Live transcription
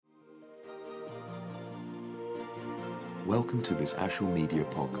Welcome to this Ashwell Media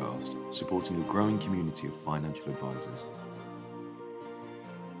podcast, supporting a growing community of financial advisors.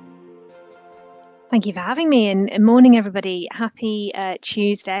 Thank you for having me, and morning, everybody. Happy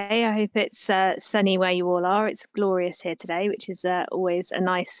Tuesday. I hope it's sunny where you all are. It's glorious here today, which is always a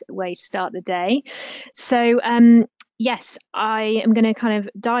nice way to start the day. So, yes, I am going to kind of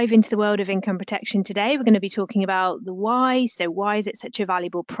dive into the world of income protection today. We're going to be talking about the why. So why is it such a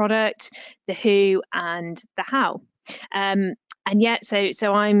valuable product, the who, and the how. And yet,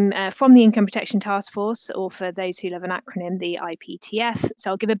 so I'm from the Income Protection Task Force, or for those who love an acronym, the IPTF. So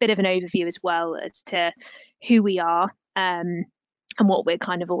I'll give a bit of an overview as well as to who we are and what we're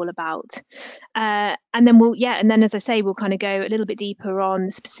kind of all about. And then as I say, we'll kind of go a little bit deeper on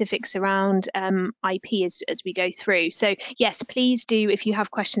the specifics around IP as we go through. So yes, please do, if you have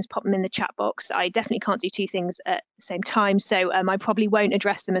questions, pop them in the chat box. I definitely can't do two things at the same time, so I probably won't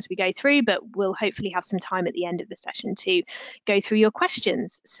address them as we go through, but we'll hopefully have some time at the end of the session to go through your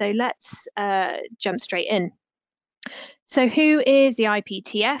questions. So let's jump straight in. So who is the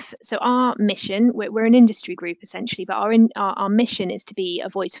IPTF? So our mission, we're an industry group essentially, but our mission is to be a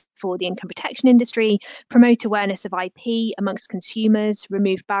voice for the income protection industry, promote awareness of IP amongst consumers,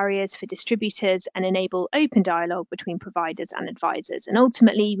 remove barriers for distributors, and enable open dialogue between providers and advisors. And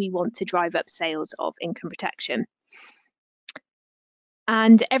ultimately, we want to drive up sales of income protection.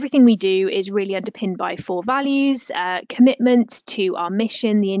 And everything we do is really underpinned by four values: commitment to our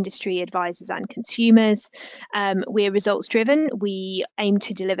mission, the industry, advisors and consumers. We're results driven. We aim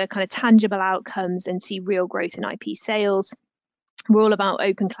to deliver kind of tangible outcomes and see real growth in IP sales. We're all about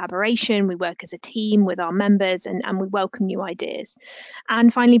open collaboration. We work as a team with our members and we welcome new ideas.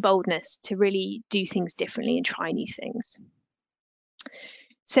 And finally, boldness, to really do things differently and try new things.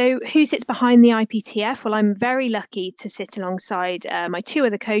 So who sits behind the IPTF? Well, I'm very lucky to sit alongside my two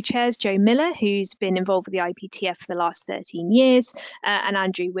other co-chairs, Joe Miller, who's been involved with the IPTF for the last 13 years, and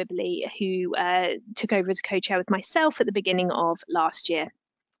Andrew Wibley, who took over as a co-chair with myself at the beginning of last year.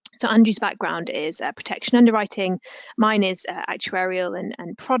 So Andrew's background is protection underwriting, mine is actuarial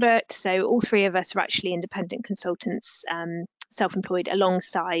and product. So all three of us are actually independent consultants, self-employed,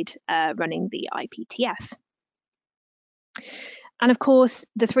 alongside running the IPTF. And of course,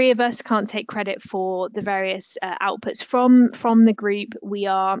 the three of us can't take credit for the various outputs from the group. We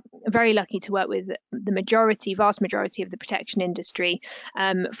are very lucky to work with the vast majority of the protection industry,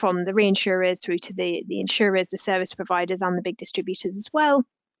 from the reinsurers through to the insurers, the service providers, and the big distributors as well.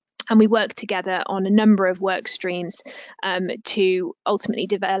 And we work together on a number of work streams to ultimately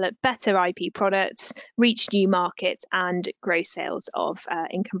develop better IP products, reach new markets, and grow sales of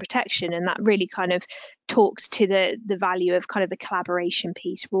income protection. And that really kind of talks to the value of kind of the collaboration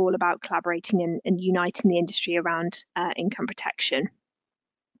piece. We're all about collaborating and uniting the industry around income protection.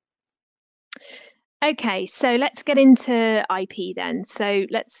 Okay, so let's get into IP then. So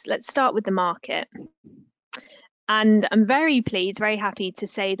let's start with the market. And I'm very pleased, very happy to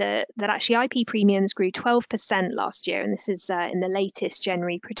say that actually IP premiums grew 12% last year, and this is in the latest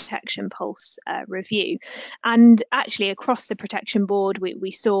January Protection Pulse review. And actually across the protection board,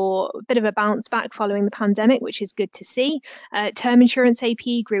 we saw a bit of a bounce back following the pandemic, which is good to see. Term insurance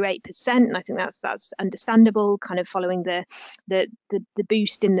AP grew 8%, and I think that's understandable, kind of following the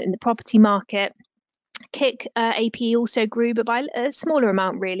boost in the property market. Kick AP also grew, but by a smaller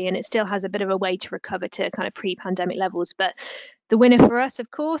amount really, and it still has a bit of a way to recover to kind of pre-pandemic levels. But the winner for us,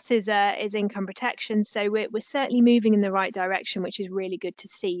 of course, is income protection. So we're certainly moving in the right direction, which is really good to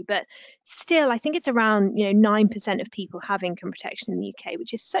see. But still, I think it's around 9% of people have income protection in the UK,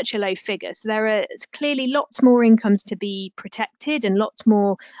 which is such a low figure. So there are clearly lots more incomes to be protected and lots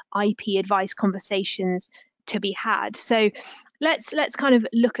more IP advice conversations to be had. So let's kind of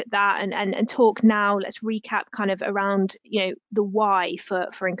look at that and talk now. Let's recap kind of around the why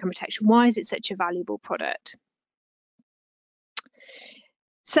for income protection. Why is it such a valuable product?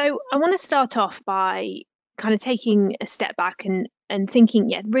 So I want to start off by kind of taking a step back and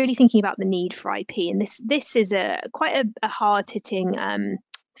really thinking about the need for IP. And this is quite a hard-hitting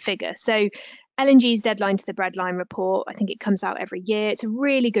figure. So L&G's Deadline to the Breadline report, I think it comes out every year. It's a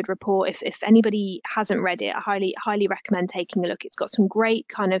really good report. If anybody hasn't read it, I highly recommend taking a look. It's got some great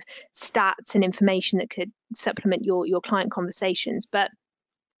kind of stats and information that could supplement your client conversations. But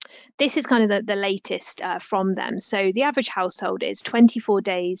this is kind of the latest from them. So the average household is 24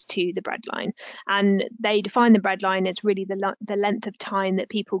 days to the breadline, and they define the breadline as really the length of time that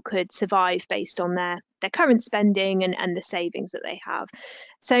people could survive based on their current spending and the savings that they have.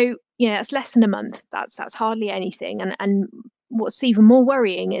 So it's less than a month. That's hardly anything. And what's even more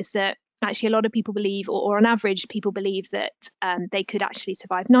worrying is that actually a lot of people believe, or on average, people believe that they could actually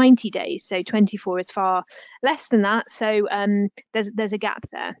survive 90 days. So 24 is far less than that. So there's a gap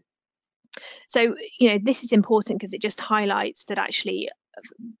there. So, this is important because it just highlights that actually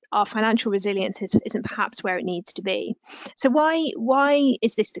our financial resilience isn't perhaps where it needs to be. So why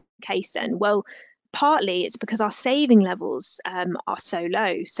is this the case then? Well, partly it's because our saving levels are so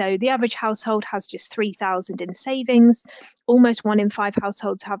low. So the average household has just 3,000 in savings. Almost 1 in 5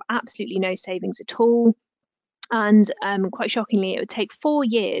 households have absolutely no savings at all. And quite shockingly, it would take 4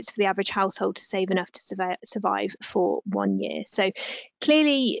 years for the average household to save enough to survive for 1 year. So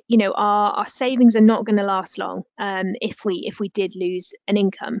clearly, our savings are not going to last long if we did lose an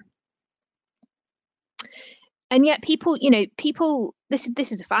income. And yet people,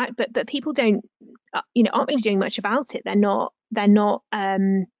 this is a fact, but people don't, aren't really doing much about it. They're not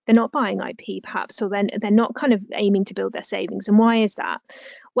buying IP perhaps, or they're not kind of aiming to build their savings. And why is that?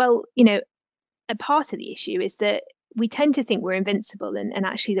 Well, a part of the issue is that we tend to think we're invincible and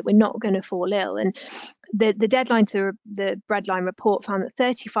actually that we're not going to fall ill. And the deadline to the Breadline report found that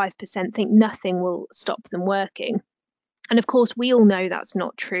 35% think nothing will stop them working. And of course, we all know that's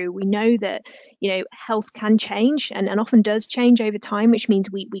not true. We know that, health can change and often does change over time, which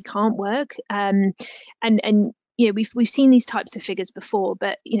means we can't work. And we've seen these types of figures before,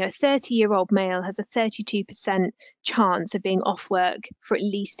 but a 30-year-old male has a 32% chance of being off work for at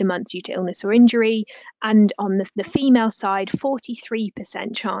least a month due to illness or injury, and on the female side,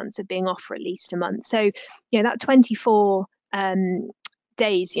 43% chance of being off for at least a month. So that 24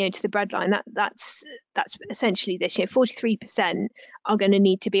 days to the Breadline, that's essentially this. 43% are going to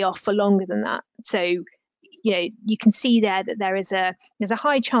need to be off for longer than that. So you can see there that there's a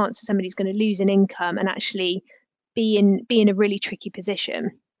high chance that somebody's going to lose an income and actually be in a really tricky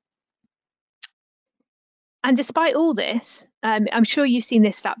position. And despite all this, I'm sure you've seen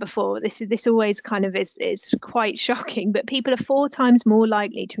this stat before. This always kind of is quite shocking, but people are 4 times more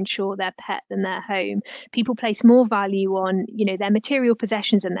likely to insure their pet than their home. People place more value on, their material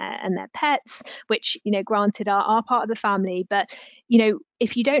possessions and their pets, which, granted are part of the family. But,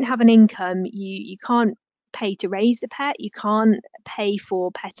 if you don't have an income, you can't pay to raise the pet, you can't pay for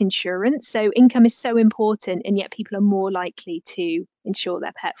pet insurance. So income is so important, and yet people are more likely to insure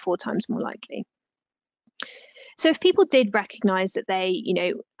their pet, 4 times more likely. So if people did recognise that they,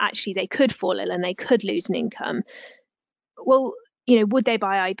 actually they could fall ill and they could lose an income, well, would they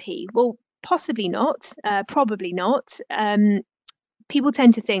buy IP? Well, possibly not, probably not. People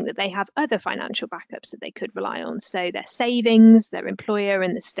tend to think that they have other financial backups that they could rely on. So their savings, their employer,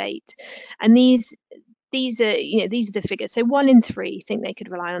 and the state. And these are the figures. So 1 in 3 think they could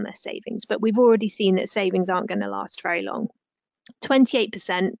rely on their savings, but we've already seen that savings aren't going to last very long.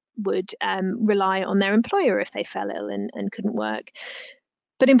 28% would rely on their employer if they fell ill and couldn't work.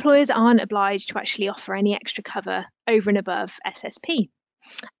 But employers aren't obliged to actually offer any extra cover over and above SSP.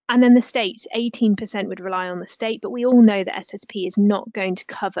 And then the state, 18% would rely on the state, but we all know that SSP is not going to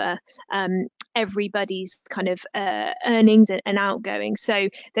cover everybody's kind of earnings and outgoing. So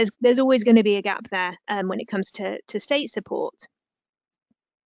there's always going to be a gap there when it comes to state support.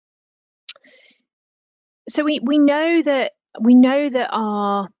 So we know that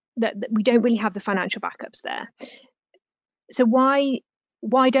that we don't really have the financial backups there. So why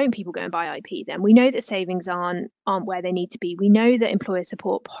don't people go and buy IP then? We know that savings aren't where they need to be. We know that employer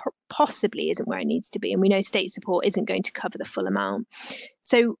support possibly isn't where it needs to be, and we know state support isn't going to cover the full amount.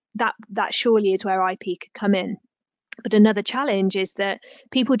 So that surely is where IP could come in. But another challenge is that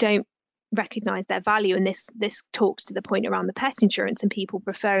people don't recognise their value, and this talks to the point around the pet insurance and people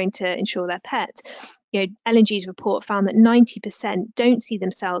preferring to insure their pet. L&G's report found that 90% don't see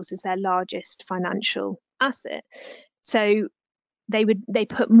themselves as their largest financial asset. So they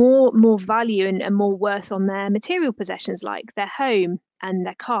put more value and more worth on their material possessions like their home and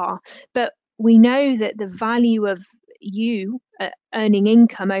their car. But we know that the value of you earning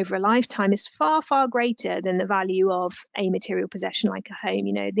income over a lifetime is far, far greater than the value of a material possession like a home.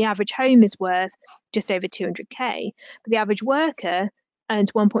 The average home is worth just over 200k, but the average worker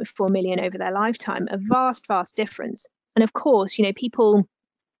earns 1.4 million over their lifetime, a vast difference. And of course, people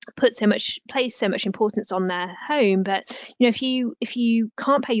place so much importance on their home, but if you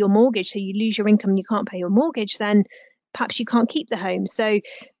can't pay your mortgage, so you lose your income and you can't pay your mortgage, then perhaps you can't keep the home. So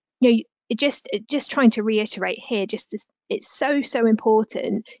just trying to reiterate here, it's so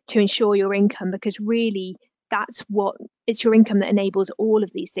important to ensure your income, because really it's your income that enables all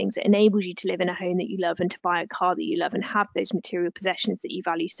of these things. It enables you to live in a home that you love and to buy a car that you love and have those material possessions that you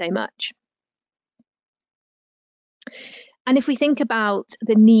value so much. And if we think about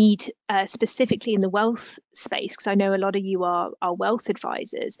the need specifically in the wealth space, because I know a lot of you are wealth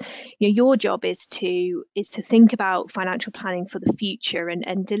advisors, your job is to think about financial planning for the future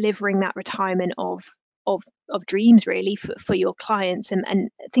and delivering that retirement of dreams really for your clients, and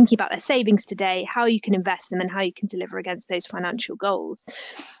thinking about their savings today, how you can invest them and how you can deliver against those financial goals.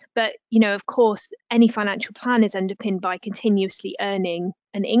 But of course, any financial plan is underpinned by continuously earning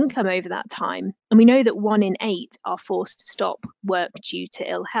an income over that time. And we know that 1 in 8 are forced to stop work due to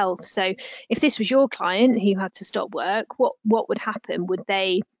ill health. So if this was your client who had to stop work, what would happen? Would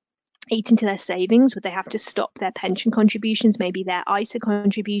they eat into their savings? Would they have to stop their pension contributions, maybe their ISA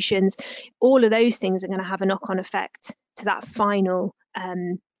contributions? All of those things are going to have a knock-on effect to that final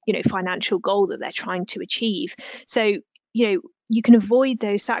financial goal that they're trying to achieve. So you can avoid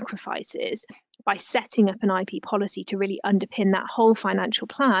those sacrifices by setting up an IP policy to really underpin that whole financial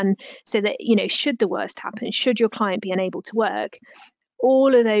plan, so that should the worst happen, should your client be unable to work,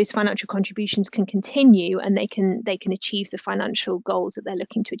 all of those financial contributions can continue, and they can achieve the financial goals that they're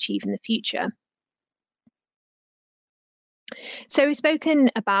looking to achieve in the future. So we've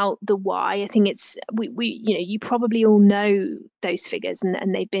spoken about the why. I think it's you probably all know those figures,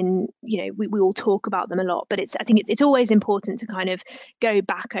 and they've been we all talk about them a lot, but I think it's always important to kind of go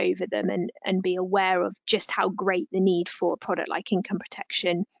back over them and be aware of just how great the need for a product like income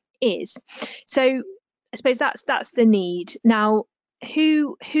protection is. So I suppose that's the need. Now,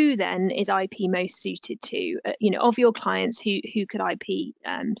 who then is IP most suited to? Of your clients, who could IP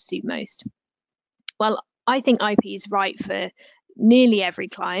suit most? Well, I think IP is right for nearly every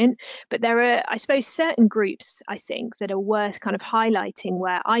client, but there are, I suppose, certain groups I think that are worth kind of highlighting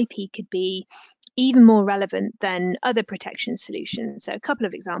where IP could be even more relevant than other protection solutions. So a couple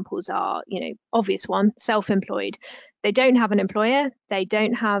of examples are, obvious one, self-employed. They don't have an employer, they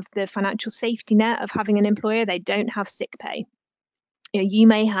don't have the financial safety net of having an employer, they don't have sick pay. You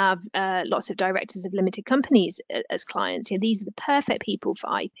may have lots of directors of limited companies as clients. These are the perfect people for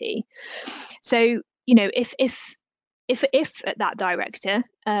IP. So if that director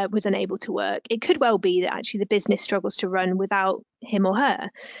was unable to work, it could well be that actually the business struggles to run without him or her.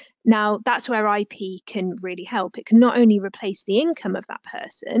 Now, that's where IP can really help. It can not only replace the income of that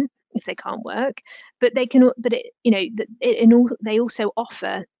person if they can't work, but they also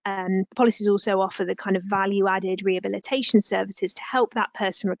offer policies also offer the kind of value-added rehabilitation services to help that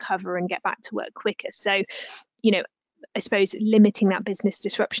person recover and get back to work quicker. So, I suppose limiting that business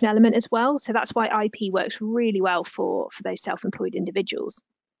disruption element as well. So that's why IP works really well for those self-employed individuals.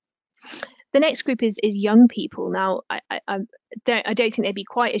 The next group is young people. Now, I don't think they'd be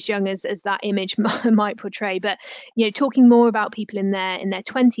quite as young as that image might portray, but talking more about people in their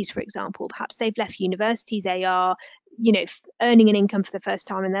 20s, for example. Perhaps they've left university, they are earning an income for the first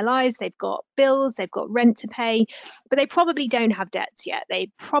time in their lives, they've got bills, they've got rent to pay, but they probably don't have debts yet. They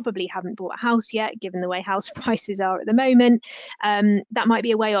probably haven't bought a house yet, given the way house prices are at the moment. That might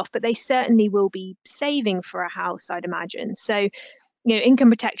be a way off, but they certainly will be saving for a house, I'd imagine. So income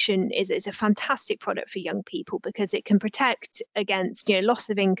protection is a fantastic product for young people because it can protect against loss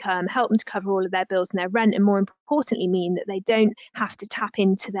of income, help them to cover all of their bills and their rent, and more importantly mean that they don't have to tap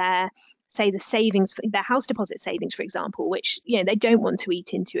into their savings, their house deposit savings, for example, which they don't want to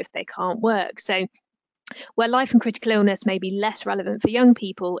eat into if they can't work. So where life and critical illness may be less relevant for young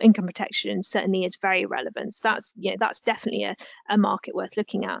people, income protection certainly is very relevant. So that's definitely a market worth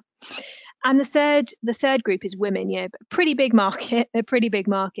looking at. And the third group is women. Pretty big market,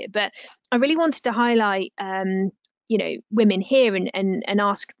 But I really wanted to highlight women here and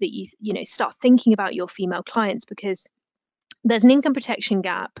ask that you start thinking about your female clients, because there's an income protection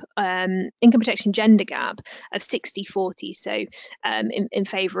gender gap of 60-40, so in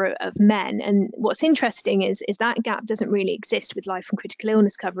favour of men. And what's interesting is that gap doesn't really exist with life and critical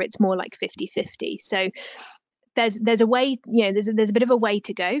illness cover. It's more like 50-50. So there's a way, there's a bit of a way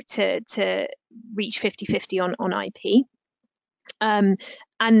to go to reach 50-50 on IP.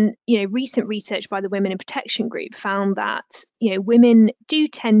 And recent research by the Women in Protection Group found that women do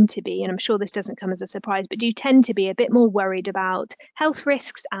tend to be, and I'm sure this doesn't come as a surprise, but do tend to be a bit more worried about health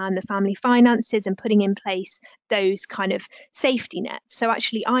risks and the family finances and putting in place those kind of safety nets. So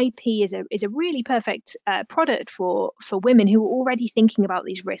actually, IP is a really perfect product for women who are already thinking about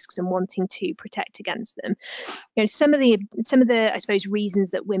these risks and wanting to protect against them. Some of the I suppose reasons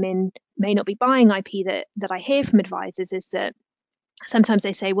that women may not be buying IP that I hear from advisors is that sometimes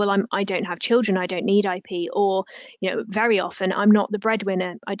they say, well, I don't have children, I don't need IP, or very often I'm not the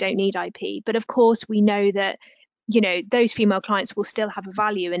breadwinner, I don't need IP. But of course we know that those female clients will still have a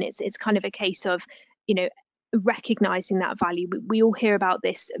value, and it's kind of a case of recognizing that value. We all hear about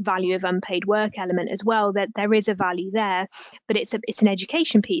this value of unpaid work element as well, that there is a value there, but it's an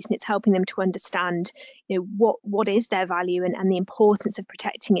education piece, and it's helping them to understand, what is their value, and the importance of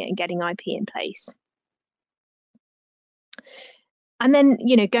protecting it and getting IP in place. And then,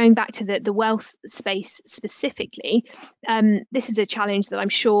 going back to the wealth space specifically, this is a challenge that I'm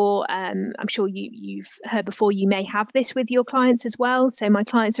sure you've heard before. You may have this with your clients as well. So my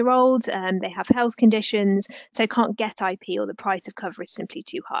clients are old, they have health conditions, so can't get IP, or the price of cover is simply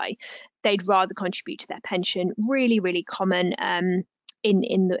too high. They'd rather contribute to their pension. Really, really common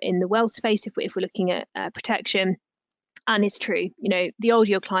in the wealth space if we're looking at protection. And it's true, the older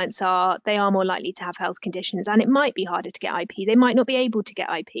your clients are, they are more likely to have health conditions, and it might be harder to get IP. They might not be able to get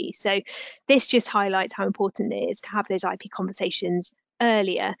IP. So this just highlights how important it is to have those IP conversations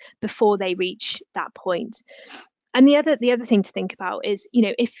earlier, before they reach that point. And the other thing to think about is,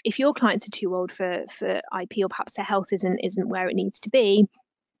 if your clients are too old for IP, or perhaps their health isn't where it needs to be,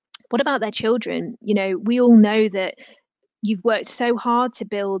 what about their children? We all know that you've worked so hard to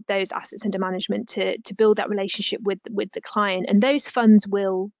build those assets under management, to build that relationship with the client, and those funds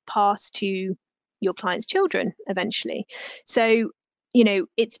will pass to your client's children eventually. So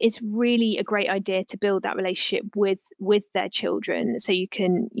it's really a great idea to build that relationship with their children, so you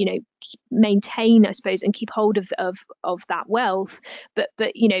can maintain, I suppose, and keep hold of that wealth, but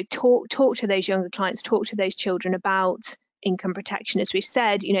talk to those younger clients, talk to those children about income protection. As we've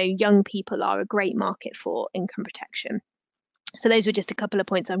said, young people are a great market for income protection. So those were just a couple of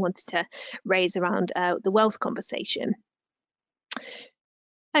points I wanted to raise around the wealth conversation.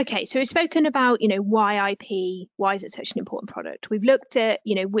 Okay, so we've spoken about, why IP, why is it such an important product? We've looked at,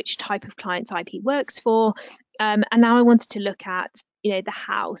 which type of clients IP works for, and now I wanted to look at, the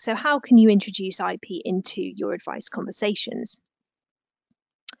how. So how can you introduce IP into your advice conversations?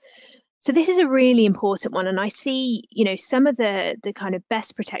 So this is a really important one, and I see, some of the kind of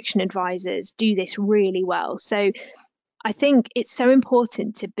best protection advisors do this really well. So I think it's so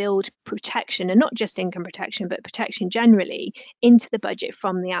important to build protection, and not just income protection, but protection generally, into the budget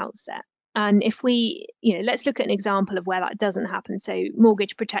from the outset. And if we, let's look at an example of where that doesn't happen. So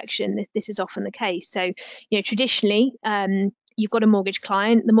mortgage protection, this is often the case. So, traditionally, you've got a mortgage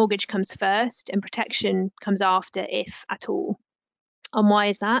client, the mortgage comes first and protection comes after, if at all. And why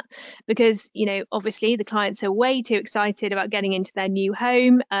is that? Because, obviously the clients are way too excited about getting into their new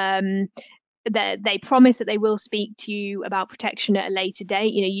home. They promise that they will speak to you about protection at a later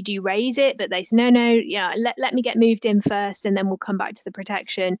date. You do raise it, but they say, no, let me get moved in first, and then we'll come back to the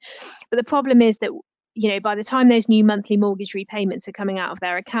protection. But the problem is that, by the time those new monthly mortgage repayments are coming out of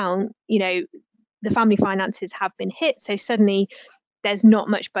their account, the family finances have been hit. So suddenly there's not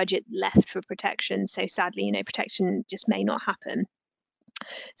much budget left for protection. So sadly, protection just may not happen.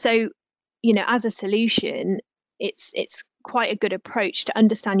 So, as a solution, it's quite a good approach to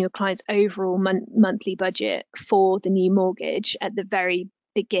understand your client's overall monthly budget for the new mortgage at the very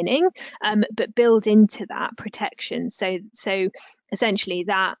beginning, but build into that protection. So essentially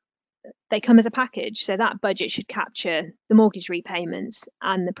that they come as a package. So that budget should capture the mortgage repayments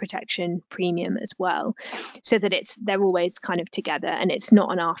and the protection premium as well, so that they're always kind of together, and it's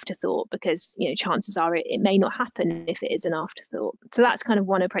not an afterthought, because chances are it may not happen if it is an afterthought. So that's kind of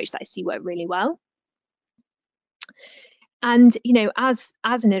one approach that I see work really well. And as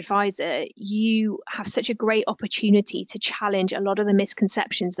an advisor, you have such a great opportunity to challenge a lot of the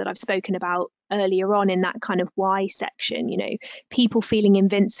misconceptions that I've spoken about earlier on in that kind of why section. People feeling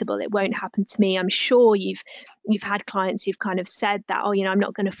invincible, it won't happen to me. I'm sure you've had clients who've kind of said that, I'm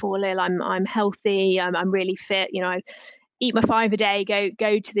not going to fall ill, I'm healthy, I'm really fit, I eat my 5 a day,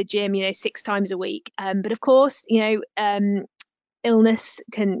 go to the gym 6 times a week. But of course, illness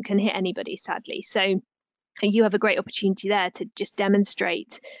can hit anybody, sadly. So you have a great opportunity there to just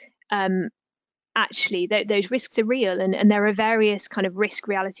demonstrate actually those risks are real, and there are various kind of risk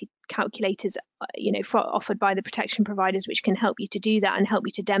reality calculators offered by the protection providers, which can help you to do that and help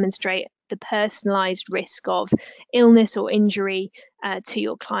you to demonstrate the personalized risk of illness or injury to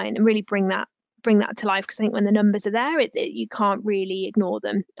your client, and really bring that to life. Because I think when the numbers are there, you can't really ignore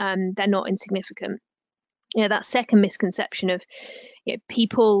them. They're not insignificant. That second misconception of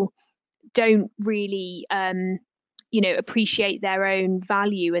people don't really appreciate their own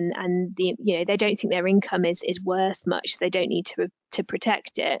value, and they don't think their income is worth much, so they don't need to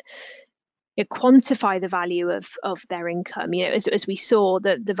protect it. Quantify the value of their income. As we saw,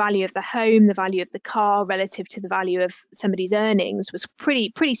 the value of the home, the value of the car relative to the value of somebody's earnings was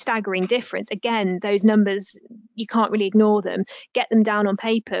pretty staggering difference. Again, those numbers, you can't really ignore them. Get them down on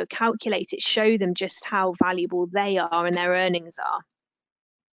paper, calculate it, show them just how valuable they are and their earnings are.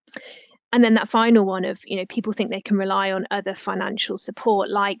 And then that final one of, people think they can rely on other financial support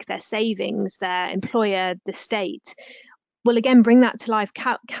like their savings, their employer, the state. Well, again, bring that to life.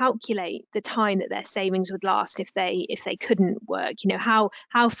 Calculate the time that their savings would last if they couldn't work. How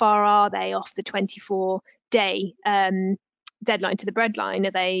far are they off the 24-day deadline to the breadline?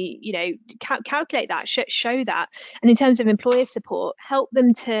 Are they, calculate that, show that. And in terms of employer support, help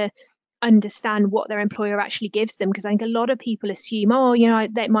them to understand what their employer actually gives them, because I think a lot of people assume,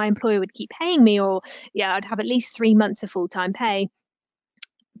 that my employer would keep paying me, or I'd have at least 3 months of full-time pay.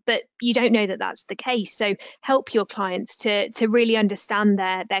 But you don't know that that's the case. So help your clients to really understand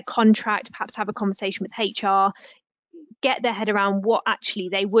their contract, perhaps have a conversation with HR, get their head around what actually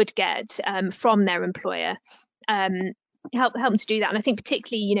they would get from their employer. Help them to do that. And I think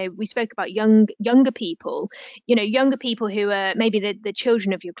particularly, we spoke about younger people, younger people who are maybe the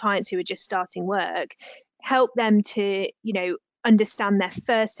children of your clients who are just starting work. Help them to, understand their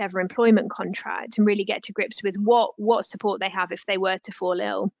first ever employment contract and really get to grips with what support they have if they were to fall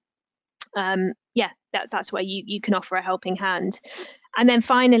ill. That's where you can offer a helping hand. And then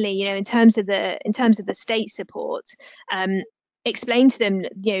finally, in terms of the state support, explain to them,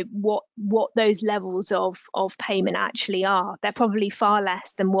 what those levels of payment actually are. They're probably far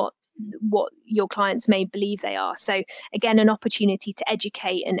less than what your clients may believe they are. So again, an opportunity to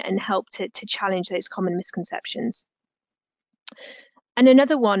educate and help to challenge those common misconceptions. And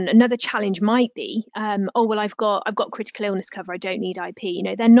another challenge might be, I've got critical illness cover, I don't need IP.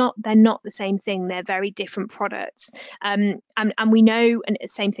 They're not the same thing. They're very different products. And we know, and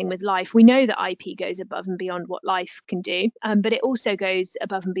same thing with life, we know that IP goes above and beyond what life can do, but it also goes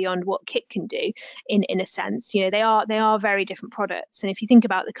above and beyond what kick can do in a sense. They are very different products. And if you think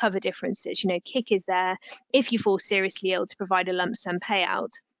about the cover differences, kick is there if you fall seriously ill to provide a lump sum payout.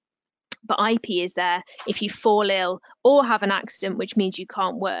 But IP is there if you fall ill or have an accident, which means you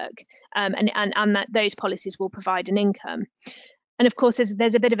can't work, and that those policies will provide an income. And of course,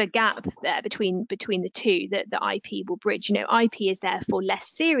 there's a bit of a gap there between the two that the IP will bridge. IP is there for less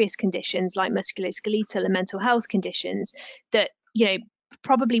serious conditions like musculoskeletal and mental health conditions that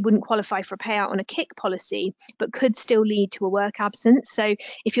probably wouldn't qualify for a payout on a kick policy, but could still lead to a work absence. So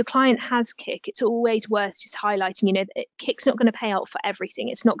if your client has kick, it's always worth just highlighting, kick's not going to pay out for everything.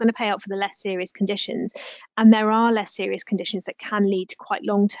 It's not going to pay out for the less serious conditions. And there are less serious conditions that can lead to quite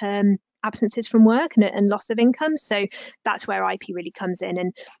long-term absences from work and loss of income. So that's where IP really comes in.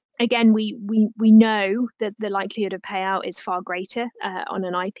 And again, we know that the likelihood of payout is far greater on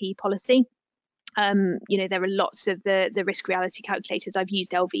an IP policy. There are lots of the risk reality calculators. I've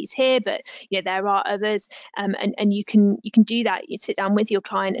used LVs here, but there are others, and you can do that. You sit down with your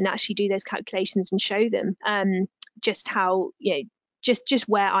client and actually do those calculations and show them just how just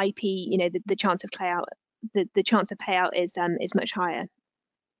where IP the chance of payout is much higher.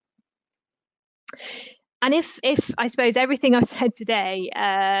 And if I suppose everything I've said today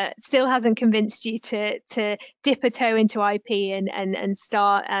still hasn't convinced you to dip a toe into IP and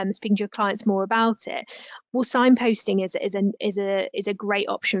start speaking to your clients more about it, well, signposting is a great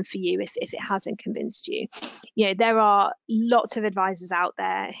option for you if it hasn't convinced you. There are lots of advisors out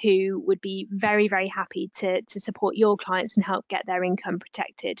there who would be very, very happy to support your clients and help get their income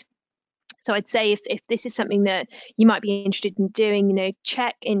protected. So I'd say if this is something that you might be interested in doing,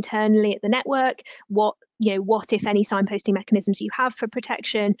 check internally at the network what if any signposting mechanisms you have for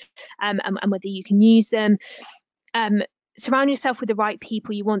protection, and whether you can use them. Surround yourself with the right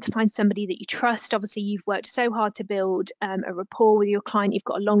people. You want to find somebody that you trust. Obviously, you've worked so hard to build a rapport with your client. You've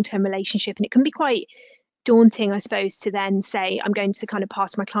got a long-term relationship, and it can be quite daunting, I suppose, to then say, I'm going to kind of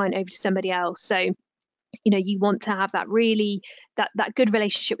pass my client over to somebody else. So you want to have that really that good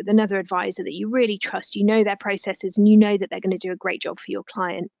relationship with another advisor that you really trust, their processes, and that they're going to do a great job for your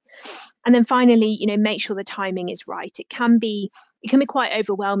client. And then finally, make sure the timing is right. It can be quite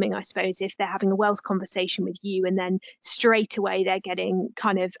overwhelming, I suppose, if they're having a wealth conversation with you and then straight away they're getting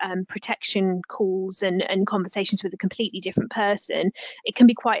kind of protection calls and conversations with a completely different person. It can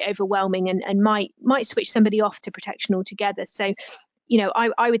be quite overwhelming and might switch somebody off to protection altogether. So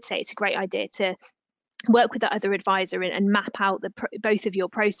I would say it's a great idea to work with that other advisor and map out both of your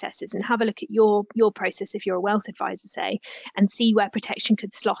processes and have a look at your process if you're a wealth advisor, say, and see where protection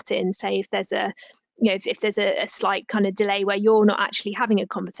could slot in. Say if there's if there's a slight kind of delay where you're not actually having a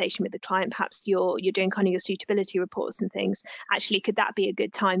conversation with the client, perhaps you're doing kind of your suitability reports and things. Actually, could that be a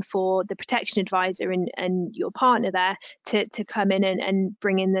good time for the protection advisor and your partner there to come in and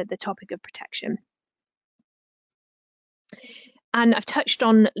bring in the topic of protection? And I've touched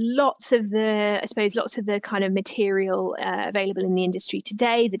on lots of the kind of material available in the industry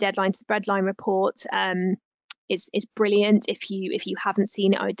today, the Deadline to the Breadline report. is brilliant. If you haven't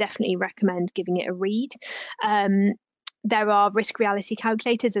seen it, I would definitely recommend giving it a read. There are risk reality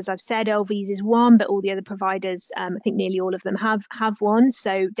calculators, as I've said. LVs is one, but all the other providers, I think nearly all of them have one,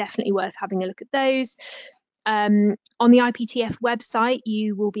 so definitely worth having a look at those. On the IPTF website,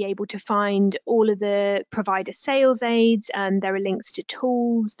 you will be able to find all of the provider sales aids, and there are links to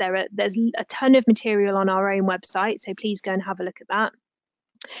tools. There's a ton of material on our own website, so please go and have a look at that.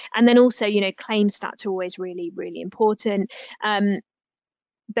 And then also, claim stats are always really, really important.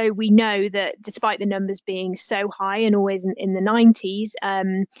 Though we know that despite the numbers being so high and always in the 90s,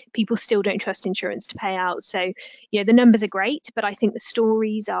 people still don't trust insurance to pay out. So, the numbers are great, but I think the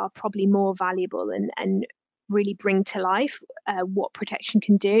stories are probably more valuable and really bring to life what protection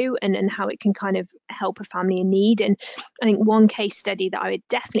can do and how it can kind of help a family in need. And I think one case study that I would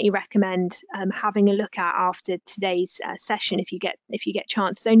definitely recommend having a look at after today's session, if you get a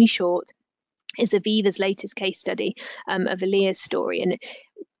chance, it's only short, is Aviva's latest case study of Aaliyah's story. And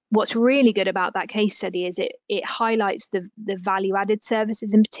what's really good about that case study is it highlights the value-added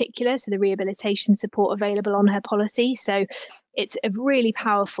services in particular, so the rehabilitation support available on her policy. So it's a really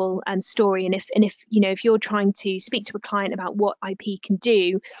powerful story. And if you're trying to speak to a client about what IP can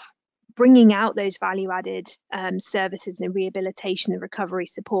do, bringing out those value-added services and rehabilitation and recovery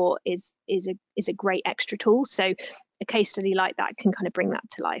support is a great extra tool. So a case study like that can kind of bring that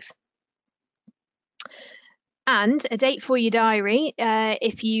to life. And a date for your diary,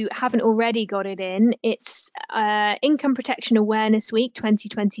 if you haven't already got it in, it's Income Protection Awareness Week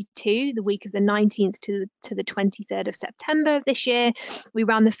 2022, the week of the 19th to the 23rd of September of this year. We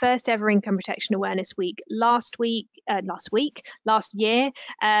ran the first ever Income Protection Awareness Week last year,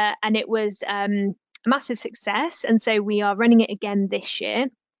 and it was a massive success. And so we are running it again this year.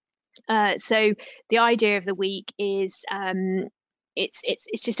 So the idea of the week is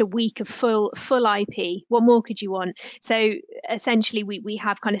it's just a week of full IP. What more could you want? So essentially we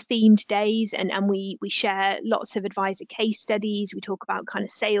have kind of themed days and we share lots of advisor case studies. We talk about kind of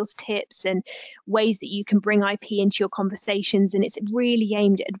sales tips and ways that you can bring IP into your conversations. And it's really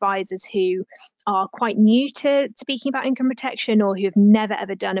aimed at advisors who are quite new to speaking about income protection or who have never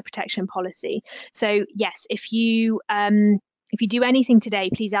ever done a protection policy. So yes, if you do anything today,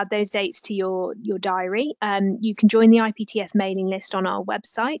 please add those dates to your diary. You can join the IPTF mailing list on our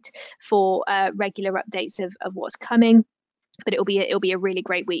website for regular updates of what's coming. But it'll be a really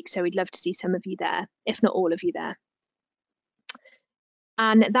great week, so we'd love to see some of you there, if not all of you there.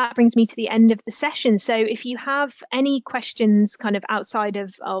 And that brings me to the end of the session. So if you have any questions kind of outside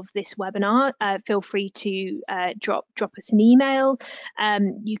of this webinar, feel free to drop us an email.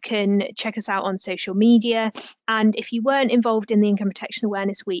 You can check us out on social media. And if you weren't involved in the Income Protection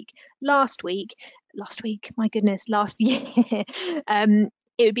Awareness Week last year,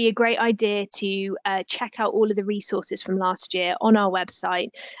 it would be a great idea to check out all of the resources from last year on our website.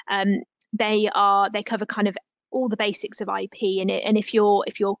 They cover kind of all the basics of IP, and if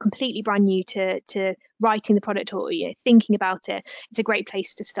you're completely brand new to writing the product or thinking about it, it's a great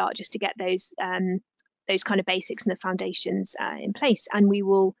place to start just to get those kind of basics and the foundations in place. And we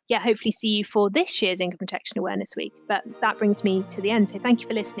will hopefully see you for this year's Income Protection Awareness Week. But that brings me to the end, so thank you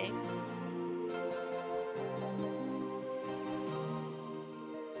for listening.